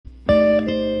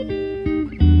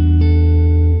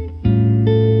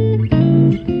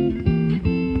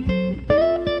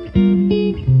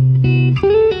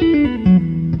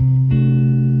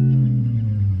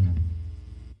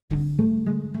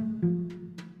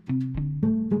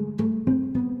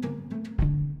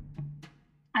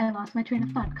lost my train of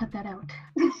thought. Cut that out.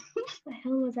 What the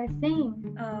hell was I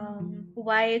saying?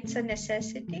 Why it's a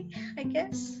necessity, I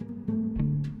guess.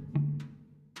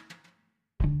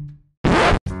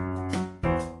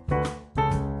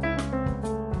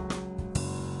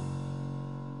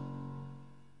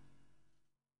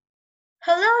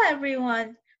 Hello,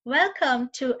 everyone. Welcome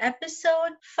to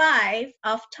episode 5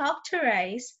 of Talk to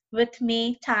Rise with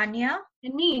me, Tanya.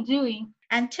 And me, Dewey.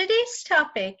 And today's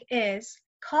topic is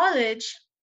college,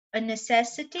 a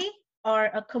necessity or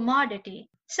a commodity?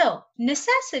 So,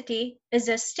 necessity is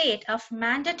a state of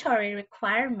mandatory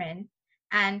requirement,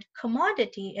 and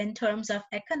commodity in terms of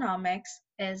economics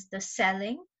is the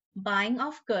selling, buying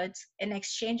of goods in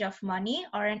exchange of money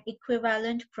or an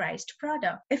equivalent priced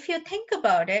product. If you think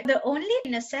about it, the only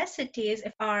necessities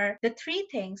are the three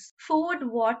things: food,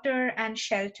 water, and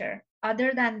shelter.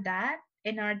 Other than that,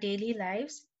 in our daily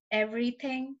lives,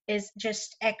 everything is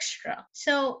just extra.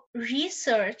 So,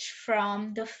 research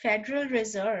from the Federal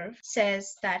Reserve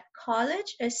says that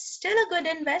college is still a good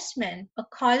investment. A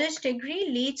college degree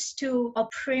leads to a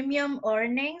premium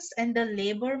earnings in the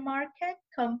labor market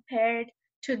compared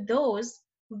to those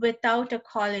without a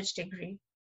college degree.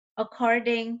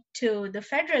 According to the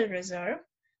Federal Reserve,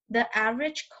 the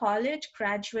average college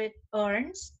graduate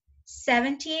earns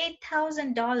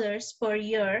 $78,000 per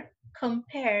year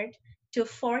compared to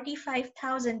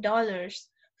 $45,000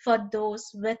 for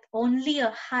those with only a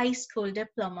high school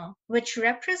diploma, which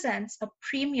represents a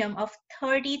premium of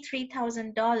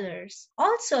 $33,000.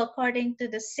 Also, according to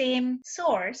the same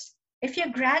source, if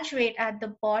you graduate at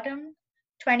the bottom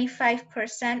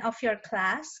 25% of your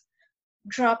class,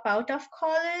 drop out of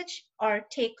college, or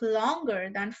take longer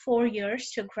than 4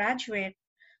 years to graduate,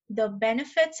 the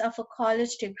benefits of a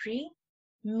college degree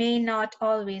may not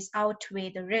always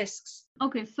outweigh the risks.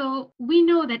 Okay, so we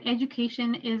know that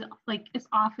education is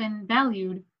often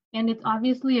valued and it's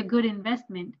obviously a good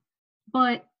investment,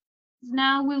 but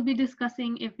now we'll be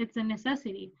discussing if it's a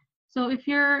necessity. So if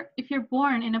you're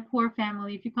born in a poor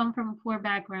family, if you come from a poor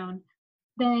background,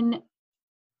 then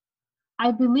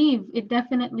I believe it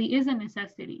definitely is a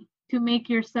necessity to make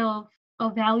yourself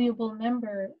a valuable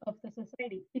member of the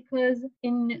society, because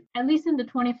at least in the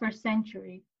 21st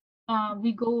century,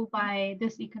 we go by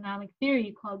this economic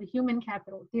theory called the human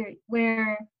capital theory,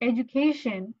 where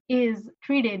education is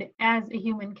treated as a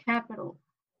human capital.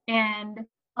 And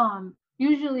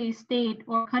usually state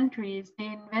or countries, they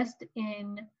invest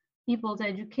in people's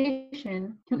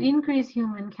education to increase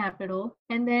human capital,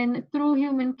 and then through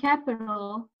human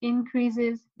capital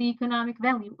increases the economic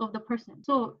value of the person.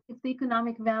 So if the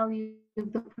economic value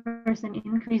of the person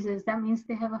increases, that means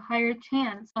they have a higher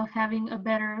chance of having a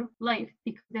better life,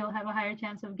 because they'll have a higher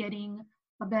chance of getting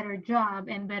a better job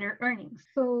and better earnings.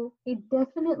 So it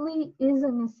definitely is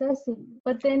a necessity.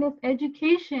 But then if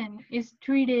education is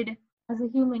treated as a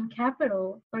human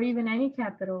capital, or even any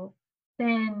capital,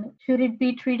 then should it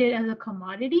be treated as a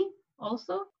commodity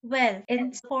also? Well,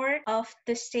 in support of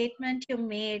the statement you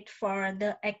made for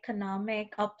the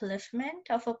economic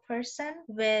upliftment of a person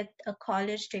with a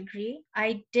college degree,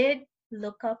 I did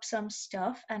look up some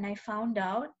stuff, and I found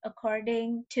out,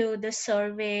 according to the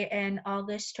survey in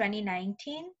August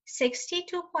 2019,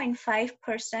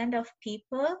 62.5% of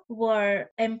people were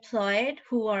employed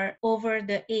who are over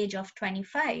the age of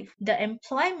 25. The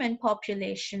employment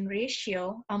population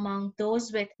ratio among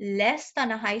those with less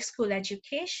than a high school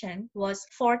education was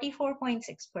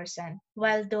 44.6%,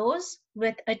 while those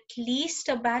with at least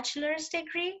a bachelor's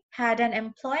degree had an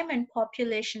employment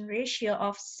population ratio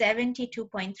of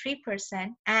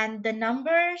 72.3%, and the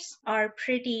numbers are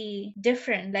pretty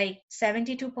different, like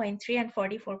 72.3 and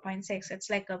 44.6. It's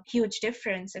like a huge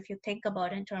difference if you think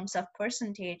about it in terms of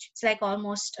percentage. It's like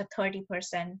almost a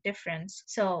 30% difference.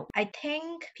 So I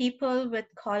think people with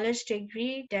college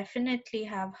degree definitely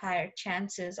have higher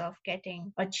chances of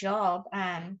getting a job,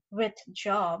 and with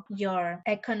job, your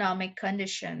economic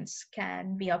conditions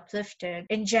can be uplifted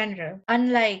in general.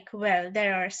 Unlike, well,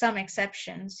 there are some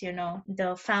exceptions,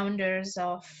 the founders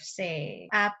of, say,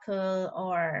 Apple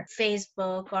or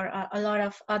Facebook, or a lot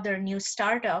of other new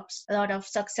startups, a lot of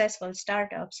successful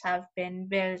startups have been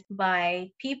built by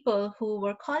people who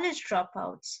were college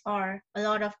dropouts, or a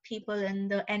lot of people in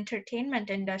the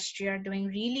entertainment industry are doing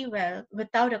really well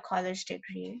without a college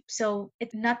degree. So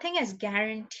nothing is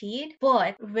guaranteed,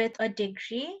 but with a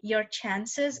degree, your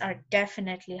chances are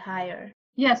definitely higher.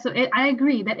 Yeah, so I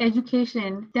agree that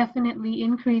education definitely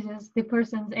increases the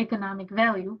person's economic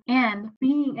value, and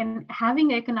being and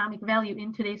having economic value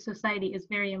in today's society is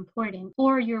very important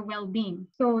for your well-being.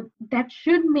 So that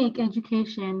should make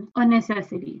education a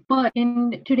necessity. But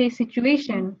in today's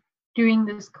situation, during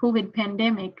this COVID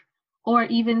pandemic, or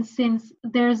even since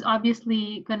there's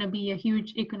obviously going to be a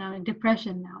huge economic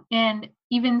depression now. And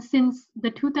even since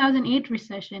the 2008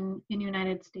 recession in the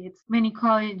United States, many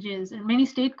colleges and many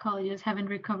state colleges haven't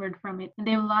recovered from it, and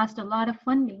they've lost a lot of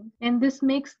funding. And this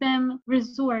makes them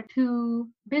resort to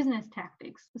business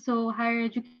tactics. So higher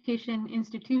education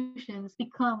institutions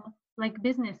become like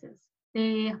businesses.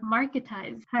 They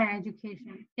marketize higher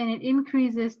education, and it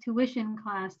increases tuition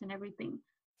costs and everything.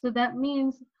 So that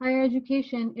means higher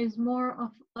education is more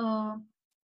of a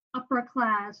upper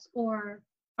class or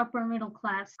upper middle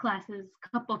classes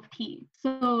cup of tea.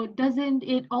 So doesn't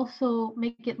it also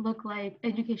make it look like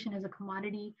education is a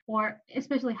commodity, or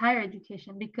especially higher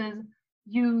education, because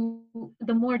you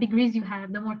the more degrees you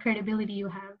have, the more credibility you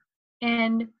have,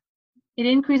 and it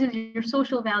increases your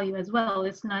social value as well.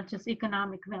 It's not just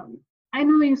economic value. I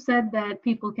know you said that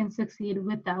people can succeed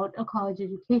without a college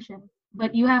education,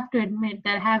 but you have to admit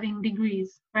that having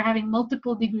degrees or having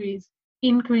multiple degrees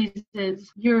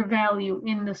increases your value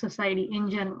in the society in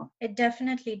general. It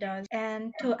definitely does.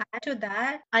 And to add to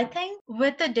that, I think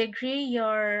with a degree,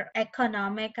 your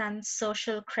economic and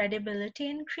social credibility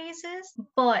increases.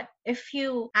 But if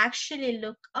you actually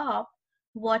look up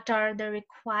what are the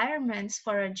requirements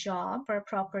for a job, for a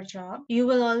proper job, you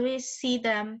will always see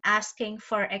them asking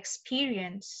for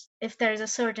experience. If there's a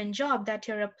certain job that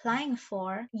you're applying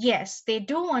for, yes, they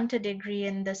do want a degree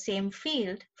in the same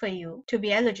field for you to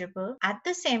be eligible. At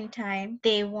the same time,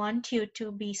 they want you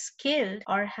to be skilled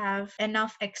or have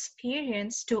enough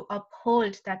experience to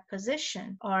uphold that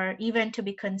position or even to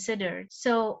be considered.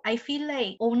 So I feel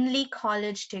like only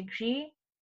college degree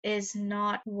is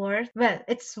not worth, well,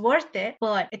 it's worth it,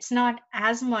 but it's not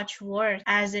as much worth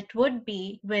as it would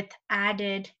be with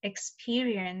added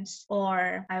experience,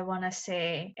 or I want to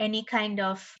say any kind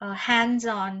of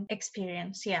hands-on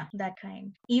experience. Yeah, that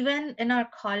kind. Even in our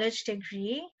college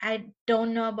degree, I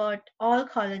don't know about all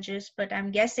colleges, but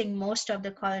I'm guessing most of the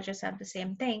colleges have the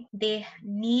same thing. They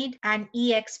need an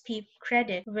EXP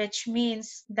credit, which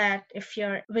means that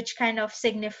which kind of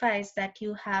signifies that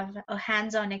you have a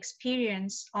hands-on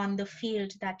experience on the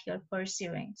field that you're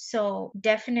pursuing. So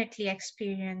definitely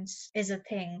experience is a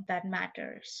thing that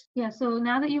matters. Yeah, so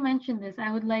now that you mentioned this,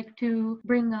 I would like to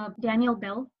bring up Daniel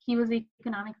Bell. He was an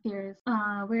economic theorist,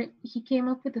 where he came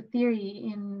up with a theory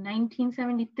in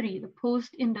 1973, the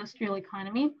post-industrial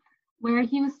economy, where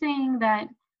he was saying that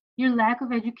your lack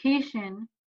of education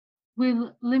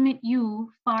will limit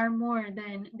you far more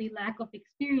than the lack of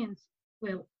experience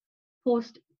will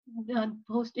post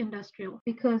post-industrial,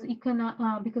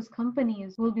 because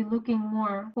companies will be looking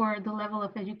more for the level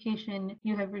of education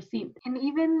you have received. And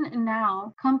even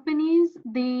now, companies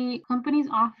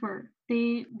offer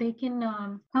they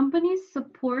can companies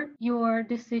support your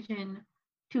decision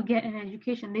to get an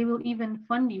education. They will even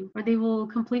fund you, or they will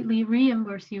completely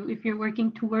reimburse you if you're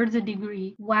working towards a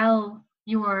degree while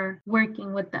you're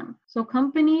working with them. So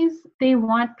companies, they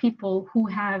want people who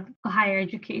have a higher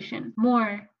education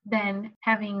more than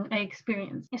having an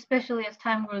experience. Especially as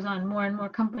time goes on, more and more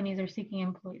companies are seeking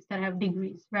employees that have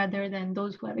degrees rather than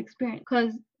those who have experience,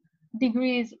 because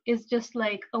degrees is just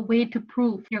like a way to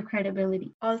prove your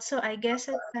credibility. Also, I guess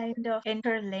it's kind of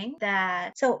interlinked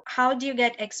that. So, how do you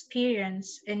get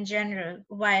experience in general?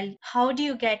 While how do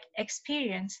you get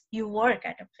experience? You work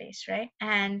at a place, right?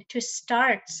 And to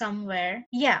start somewhere,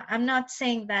 yeah, I'm not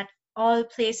saying that all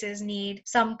places need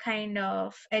some kind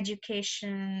of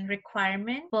education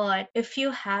requirement, but if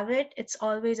you have it, it's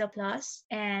always a plus.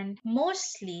 And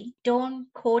mostly, don't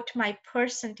quote my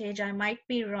percentage, I might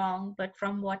be wrong, but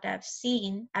from what I've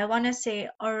seen, I want to say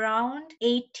around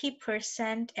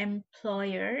 80%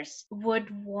 employers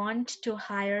would want to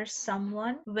hire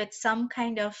someone with some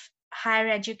kind of higher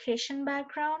education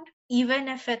background, even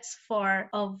if it's for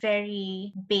a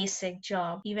very basic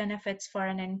job, even if it's for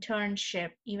an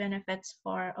internship, even if it's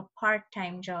for a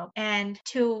part-time job. And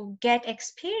to get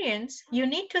experience, you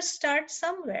need to start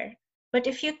somewhere. But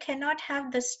if you cannot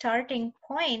have the starting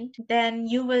point, then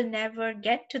you will never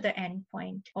get to the end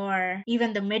point or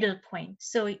even the middle point.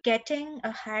 So getting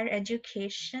a higher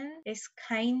education is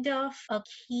kind of a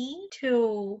key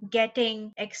to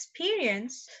getting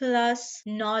experience plus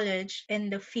knowledge in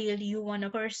the field you want to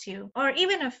pursue, or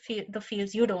even the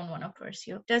fields you don't want to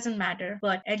pursue. Doesn't matter.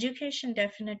 But education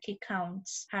definitely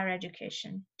counts, higher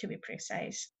education to be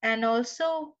precise. And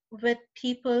also, with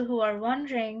people who are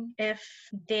wondering if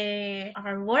they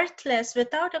are worthless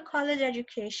without a college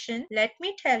education, let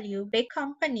me tell you, big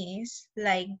companies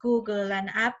like Google and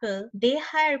Apple, they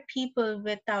hire people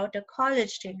without a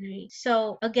college degree.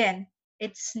 So again,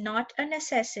 it's not a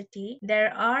necessity.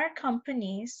 There are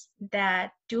companies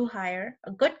that do hire,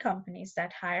 good companies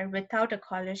that hire without a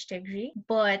college degree.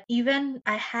 But even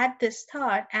I had this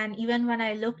thought, and even when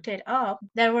I looked it up,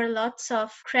 there were lots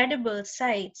of credible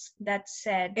sites that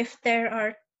said if there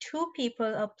are two people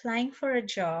applying for a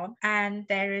job and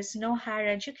there is no higher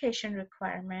education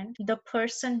requirement, the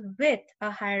person with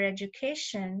a higher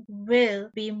education will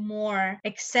be more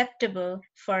acceptable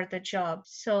for the job.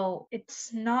 So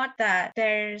it's not that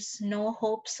there's no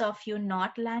hopes of you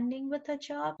not landing with a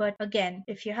job, but again,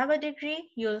 if you have a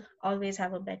degree, you'll always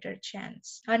have a better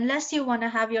chance. Unless you want to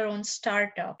have your own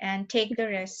startup and take the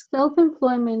risk.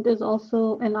 Self-employment is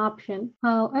also an option.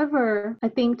 However, I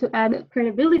think to add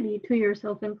credibility to your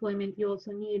self-employment, you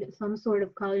also need some sort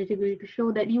of college degree to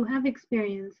show that you have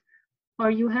experience or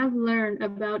you have learned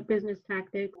about business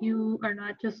tactics. You are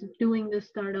not just doing this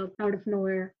startup out of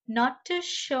nowhere. Not to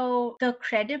show the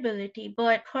credibility,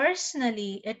 but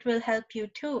personally, it will help you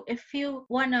too. If you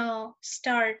want to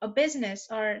start a business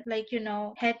or,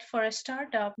 head for a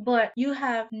startup, but you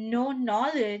have no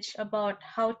knowledge about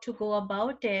how to go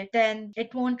about it, then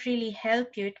it won't really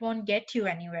help you. It won't get you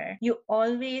anywhere. You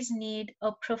always need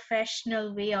a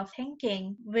professional way of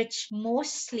thinking, which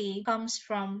mostly comes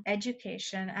from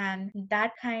education, and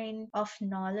that kind of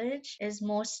knowledge is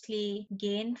mostly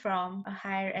gained from a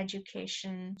higher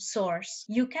education source.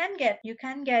 You can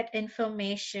get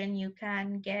information, you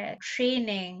can get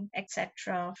training,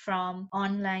 etc. from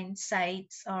online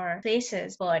sites or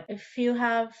places, but if you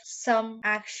have some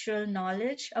actual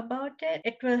knowledge about it,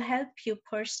 it will help you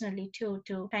personally too,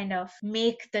 to kind of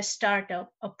make the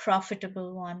startup a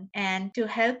profitable one, and to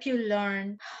help you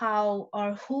learn how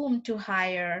or whom to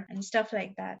hire and stuff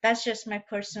like that. That's just my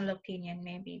personal opinion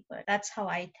maybe, but that's how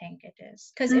I think it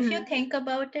is. Because if you think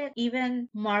about it, even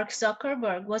Mark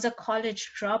Zuckerberg was a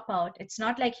college dropout. It's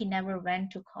not like he never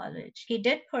went to college. He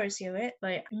did pursue it,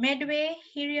 but midway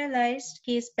he realized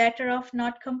he's better off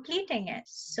not completing it.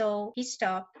 So he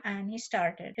stopped and he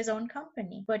started his own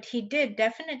company. But he did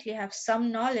definitely have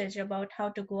some knowledge about how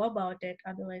to go about it.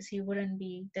 Otherwise, he wouldn't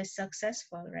be this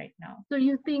successful right now. So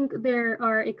you think there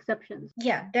are exceptions?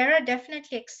 Yeah, there are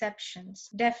definitely exceptions.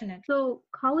 Definitely. So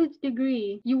college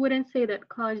degree, you wouldn't say that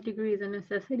college degree is a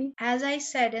necessity? As I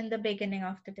said in the beginning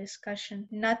of the discussion,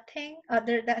 nothing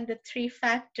other than the three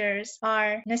factors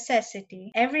are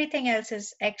necessity. Everything else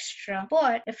is extra.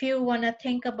 But if you want to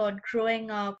think about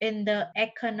growing up in the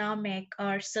economic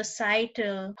or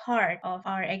societal part of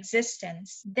our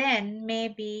existence, then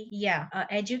maybe, yeah,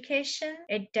 education,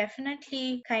 it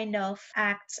definitely kind of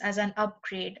acts as an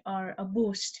upgrade or a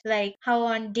boost. Like how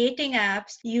on dating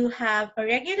apps, you have a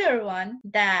regular one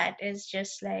that is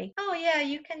just like, oh yeah,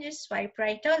 you can just swipe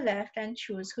right or left and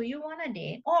choose who you want to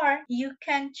date. Or you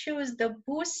can choose the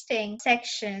boosting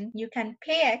section. You can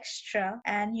pay extra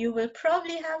and you will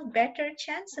probably have better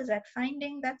chances at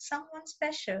finding that someone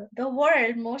special. The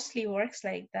world mostly works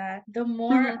like that. The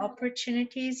more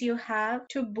opportunities you have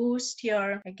to boost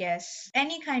your, I guess,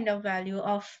 any kind of value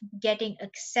of getting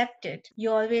accepted,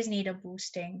 you always need a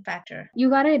boosting factor. You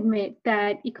gotta admit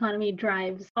that economy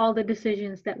drives all the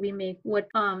decisions that we make.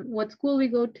 What school we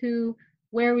go to,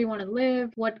 where we want to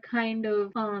live, what kind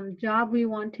of job we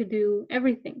want to do,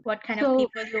 everything. What kind of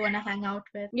people you want to hang out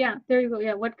with. Yeah, there you go.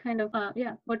 Yeah, what kind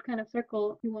of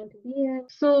circle you want to be in.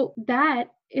 So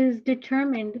that is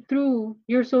determined through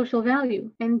your social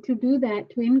value. And to do that,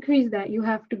 to increase that, you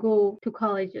have to go to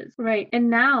colleges, right?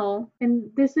 And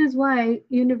this is why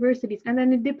universities, and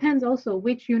then it depends also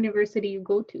which university you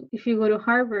go to. If you go to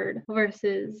Harvard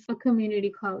versus a community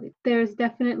college, there's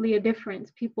definitely a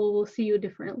difference. People will see you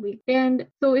differently. And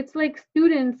so it's like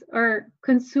students are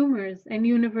consumers and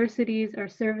universities are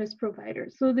service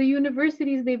providers. So the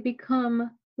universities, they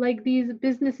become like these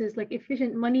businesses, like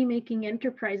efficient money-making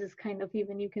enterprises, kind of,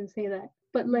 even you can say that.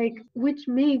 But which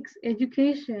makes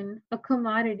education a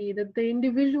commodity that the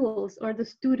individuals or the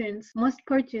students must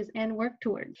purchase and work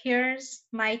towards. Here's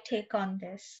my take on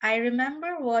this. I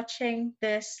remember watching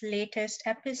this latest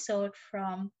episode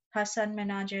from Hasan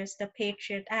Minhaj's The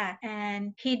Patriot Act,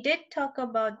 and he did talk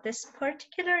about this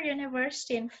particular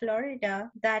university in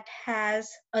Florida that has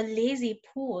a lazy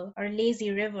pool or lazy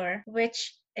river,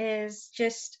 which is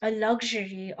just a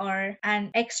luxury or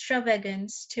an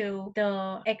extravagance to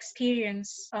the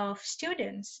experience of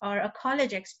students or a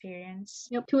college experience.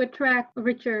 Yep, to attract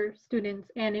richer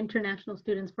students and international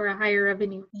students for a higher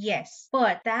revenue. Yes,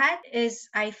 but that is,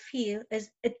 I feel,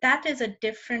 that is a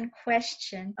different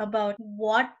question about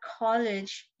what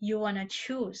college you want to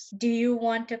choose. Do you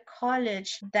want a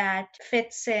college that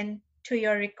fits in to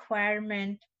your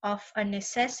requirement of a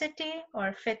necessity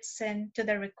or fits into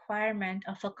the requirement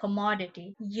of a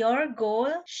commodity. Your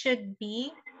goal should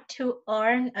be to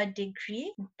earn a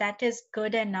degree that is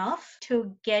good enough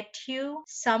to get you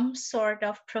some sort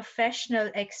of professional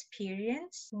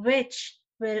experience, which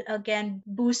will again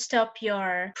boost up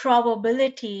your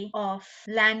probability of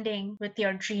landing with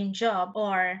your dream job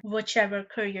or whichever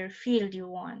career field you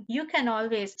want. You can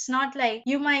always, it's not like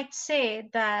you might say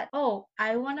that, oh,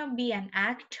 I want to be an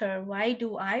actor. Why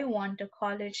do I want a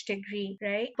college degree,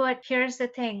 right? But here's the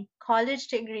thing, college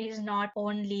degree is not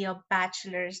only a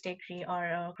bachelor's degree or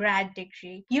a grad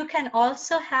degree. You can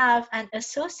also have an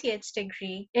associate's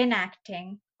degree in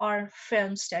acting or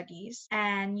film studies,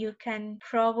 and you can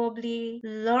probably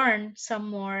learn some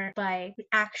more by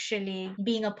actually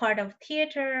being a part of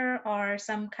theater or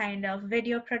some kind of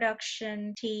video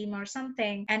production team or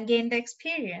something and gain the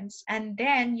experience. And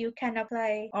then you can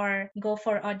apply or go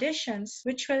for auditions,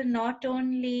 which will not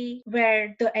only,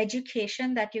 where the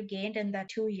education that you gained in the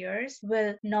 2 years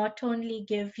will not only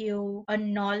give you a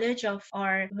knowledge of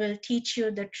or will teach you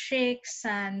the tricks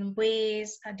and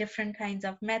ways, different kinds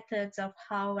of methods of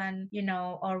how and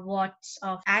or what's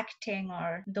of acting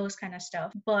or those kind of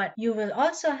stuff, but you will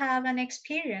also have an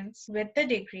experience with the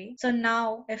degree. So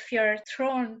now if you're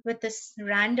thrown with this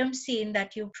random scene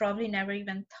that you probably never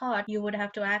even thought you would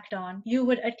have to act on, you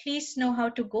would at least know how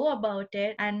to go about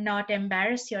it and not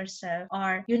embarrass yourself,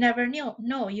 or you never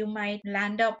know, you might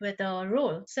land up with a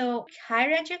role. So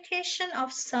higher education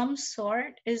of some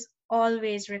sort is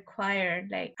always required.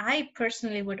 Like, I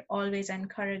personally would always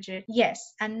encourage it.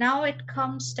 Yes. And now it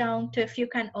comes down to if you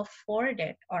can afford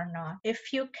it or not.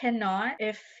 If you cannot,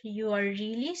 if you are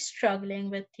really struggling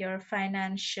with your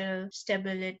financial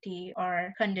stability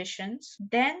or conditions,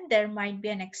 then there might be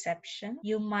an exception.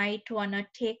 You might want to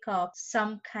take up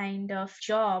some kind of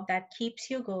job that keeps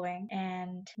you going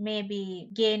and maybe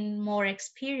gain more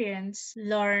experience,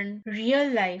 learn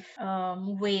real life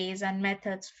ways and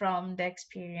methods from the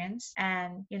experience,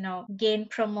 and gain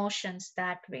promotions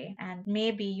that way. And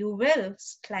maybe you will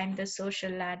climb the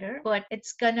social ladder, but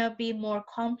it's gonna be more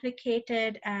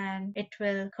complicated and it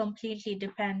will completely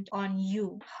depend on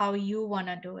you, how you want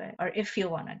to do it, or if you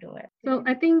want to do it. So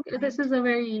I think this is a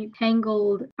very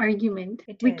tangled argument.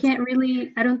 It We is. can't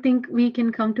really, I don't think we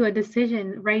can come to a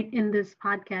decision right in this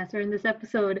podcast or in this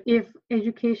episode if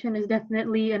education is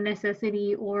definitely a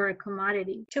necessity or a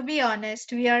commodity. To be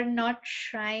honest, we are not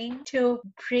trying to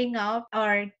bring up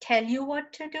or tell you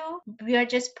what to do. We are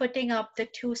just putting up the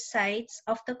two sides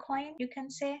of the coin, you can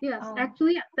say. Yes,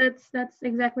 actually, that's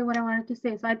exactly what I wanted to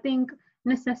say. So I think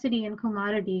necessity and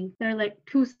commodity, they're like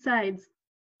two sides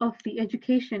of the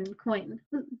education coin.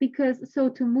 Because so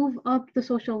to move up the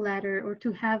social ladder or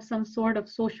to have some sort of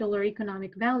social or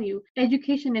economic value,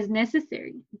 education is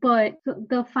necessary. But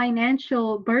the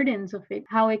financial burdens of it,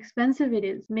 how expensive it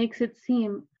is, makes it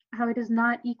seem how it is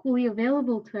not equally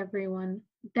available to everyone.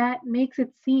 That makes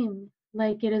it seem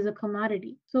like it is a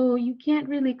commodity. So you can't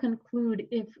really conclude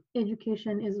if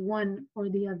education is one or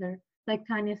the other. Like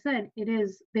Tanya said,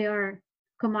 they are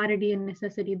commodity and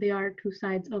necessity. They are two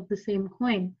sides of the same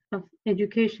coin of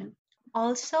education.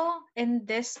 Also, in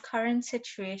this current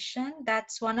situation,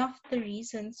 that's one of the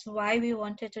reasons why we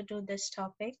wanted to do this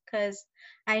topic, because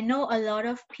I know a lot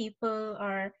of people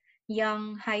are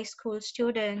young high school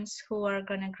students who are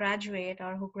going to graduate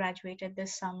or who graduated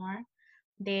this summer.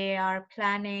 They are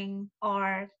planning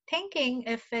or thinking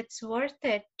if it's worth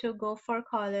it to go for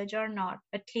college or not,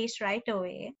 at least right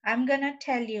away. I'm going to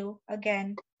tell you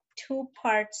again two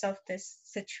parts of this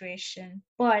situation,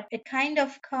 but it kind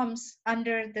of comes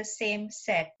under the same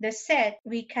set. The set,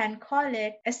 we can call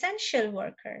it essential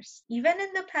workers. Even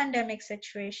in the pandemic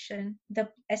situation, the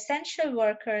essential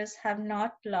workers have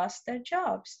not lost their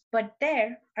jobs. But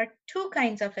there are two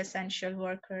kinds of essential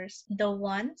workers: the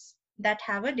ones that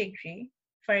have a degree,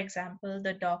 for example,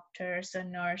 the doctors, the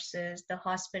nurses, the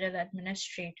hospital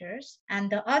administrators,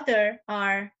 and the other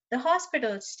are the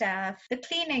hospital staff, the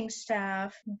cleaning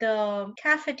staff, the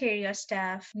cafeteria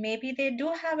staff. Maybe they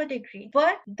do have a degree,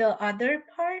 but the other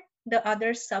part, the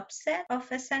other subset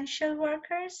of essential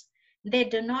workers, they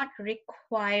do not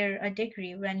require a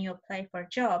degree when you apply for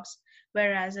jobs,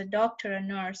 whereas a doctor, a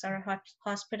nurse, or a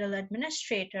hospital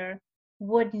administrator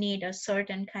would need a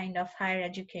certain kind of higher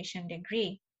education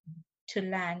degree to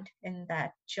land in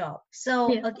that job. Yes,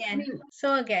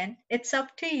 So again, it's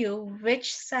up to you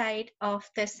which side of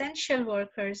the essential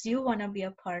workers you want to be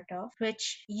a part of,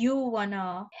 which you want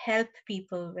to help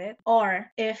people with, or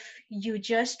if you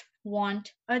just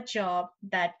want a job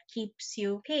that keeps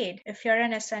you paid. If you're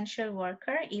an essential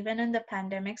worker, even in the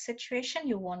pandemic situation,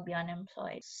 you won't be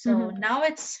unemployed. So now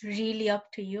it's really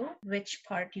up to you which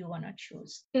part you want to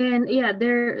choose. And yeah,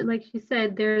 there, like she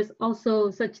said, there's also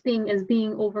such thing as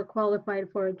being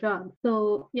overqualified for a job.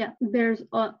 So yeah, there's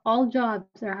all jobs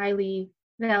are highly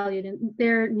valued and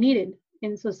they're needed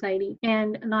in society,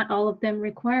 and not all of them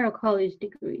require a college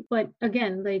degree. But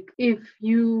again, like if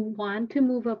you want to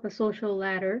move up a social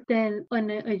ladder, then an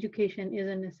education is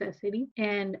a necessity.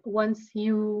 And once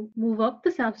you move up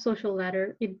the social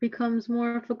ladder, it becomes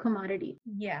more of a commodity.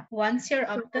 Yeah, once you're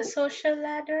up the So social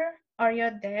ladder or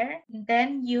you're there,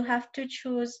 then you have to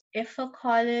choose if a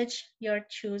college you're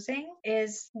choosing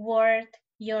is worth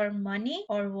your money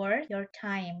or worth your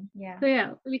time. Yeah. So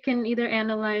yeah, we can either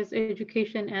analyze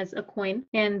education as a coin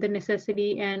and the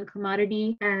necessity and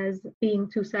commodity as being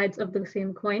two sides of the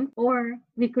same coin, or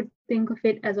we could think of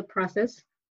it as a process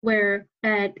where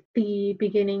at the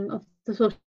beginning of the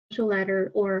social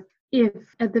ladder, or if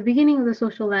at the beginning of the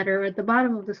social ladder or at the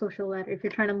bottom of the social ladder, if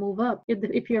you're trying to move up,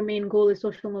 if your main goal is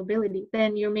social mobility,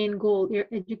 then your main goal, your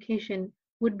education,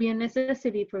 would be a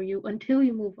necessity for you until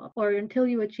you move up or until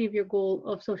you achieve your goal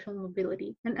of social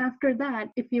mobility. And after that,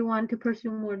 if you want to pursue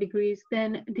more degrees,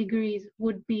 then degrees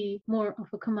would be more of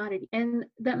a commodity. And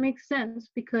that makes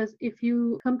sense because if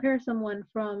you compare someone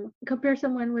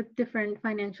with different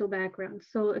financial backgrounds,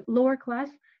 so lower class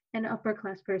and upper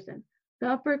class person. The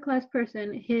upper class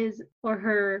person, his or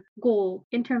her goal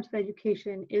in terms of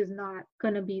education is not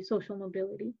going to be social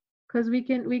mobility, because we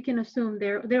can assume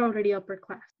they're already upper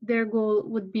class. Their goal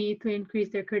would be to increase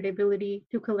their credibility,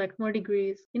 to collect more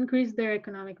degrees, increase their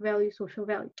economic value, social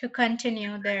value, to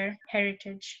continue their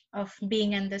heritage of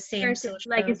being in the same heritage, social.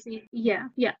 legacy, yeah,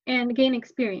 and gain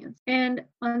experience. And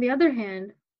on the other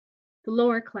hand, the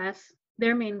lower class,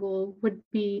 their main goal would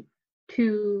be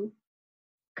to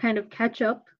kind of catch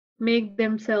up, make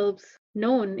themselves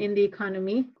known in the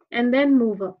economy, and then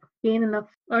move up,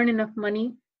 earn enough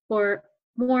money for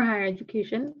more higher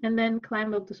education, and then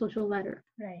climb up the social ladder.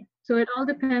 Right. So it all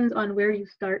depends on where you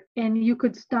start. And you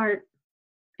could start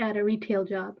at a retail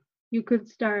job, you could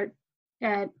start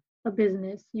at a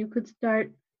business, you could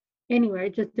start anywhere.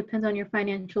 It just depends on your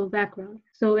financial background.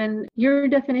 So in your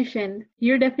definition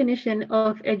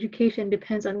of education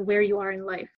depends on where you are in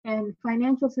life, and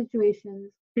financial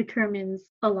situations determines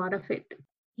a lot of it.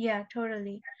 Yeah,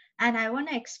 totally. And I want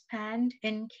to expand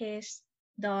in case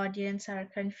the audience are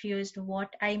confused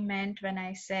what I meant when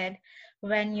I said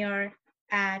when you're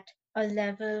at a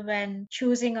level when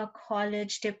choosing a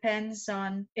college depends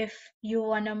on if you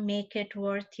want to make it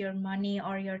worth your money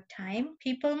or your time.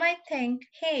 People might think,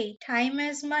 hey, time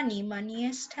is money, money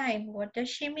is time. What does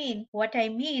she mean? What I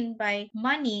mean by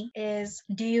money is,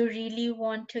 do you really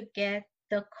want to get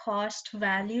the cost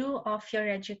value of your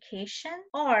education?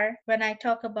 Or when I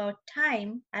talk about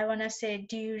time, I want to say,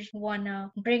 do you want to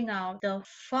bring out the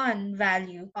fun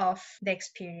value of the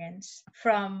experience?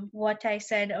 From what I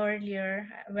said earlier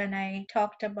when I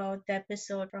talked about the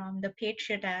episode from the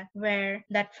Patriot Act, where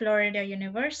that Florida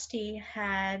University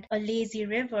had a lazy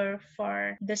river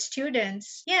for the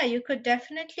students. Yeah, you could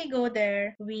definitely go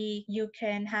there. You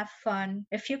can have fun.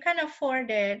 If you can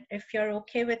afford it, if you're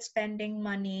okay with spending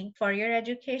money for your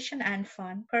education and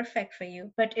fun, perfect for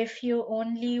you. But if you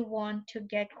only want to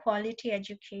get quality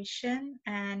education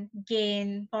and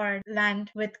gain or land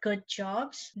with good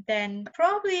jobs, then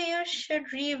probably you should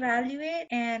reevaluate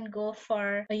and go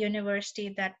for a university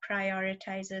that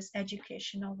prioritizes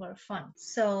education over fun.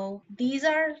 So these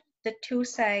are the two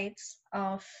sides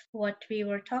of what we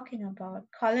were talking about: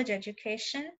 college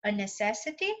education, a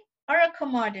necessity or a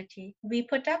commodity. We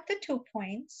put up the 2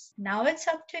 points. Now it's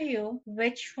up to you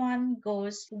which one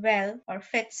goes well or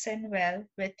fits in well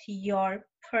with your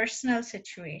personal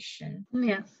situation.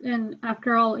 Yes, and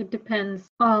after all, it depends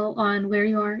all on where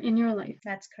you are in your life.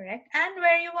 That's correct. And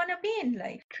where you want to be in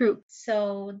life. True.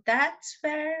 So that's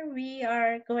where we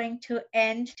are going to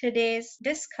end today's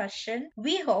discussion.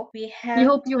 We hope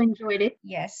you enjoyed it.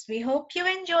 Yes, we hope you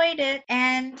enjoyed it.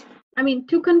 And I mean,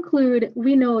 to conclude,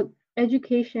 we know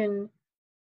education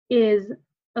is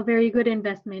a very good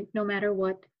investment no matter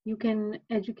what. You're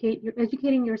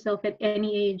educating yourself at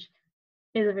any age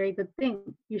is a very good thing.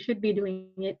 You should be doing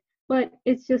it. But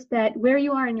it's just that where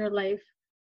you are in your life,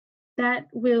 that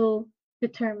will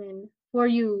determine for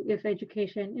you if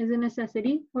education is a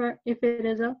necessity or if it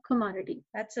is a commodity.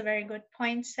 That's a very good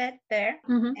point set there.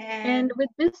 And with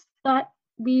this thought,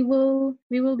 we will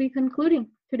be concluding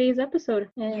today's episode.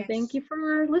 And thank Yes. you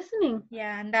for listening.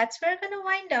 Yeah, and that's where we're going to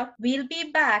wind up. We'll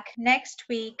be back next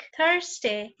week,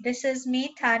 Thursday. This is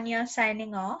me, Tanya,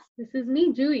 signing off. This is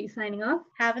me, Julie, signing off.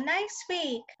 Have a nice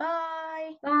week.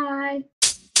 Bye. Bye.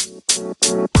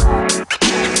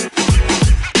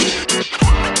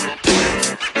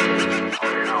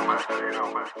 You know,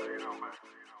 man.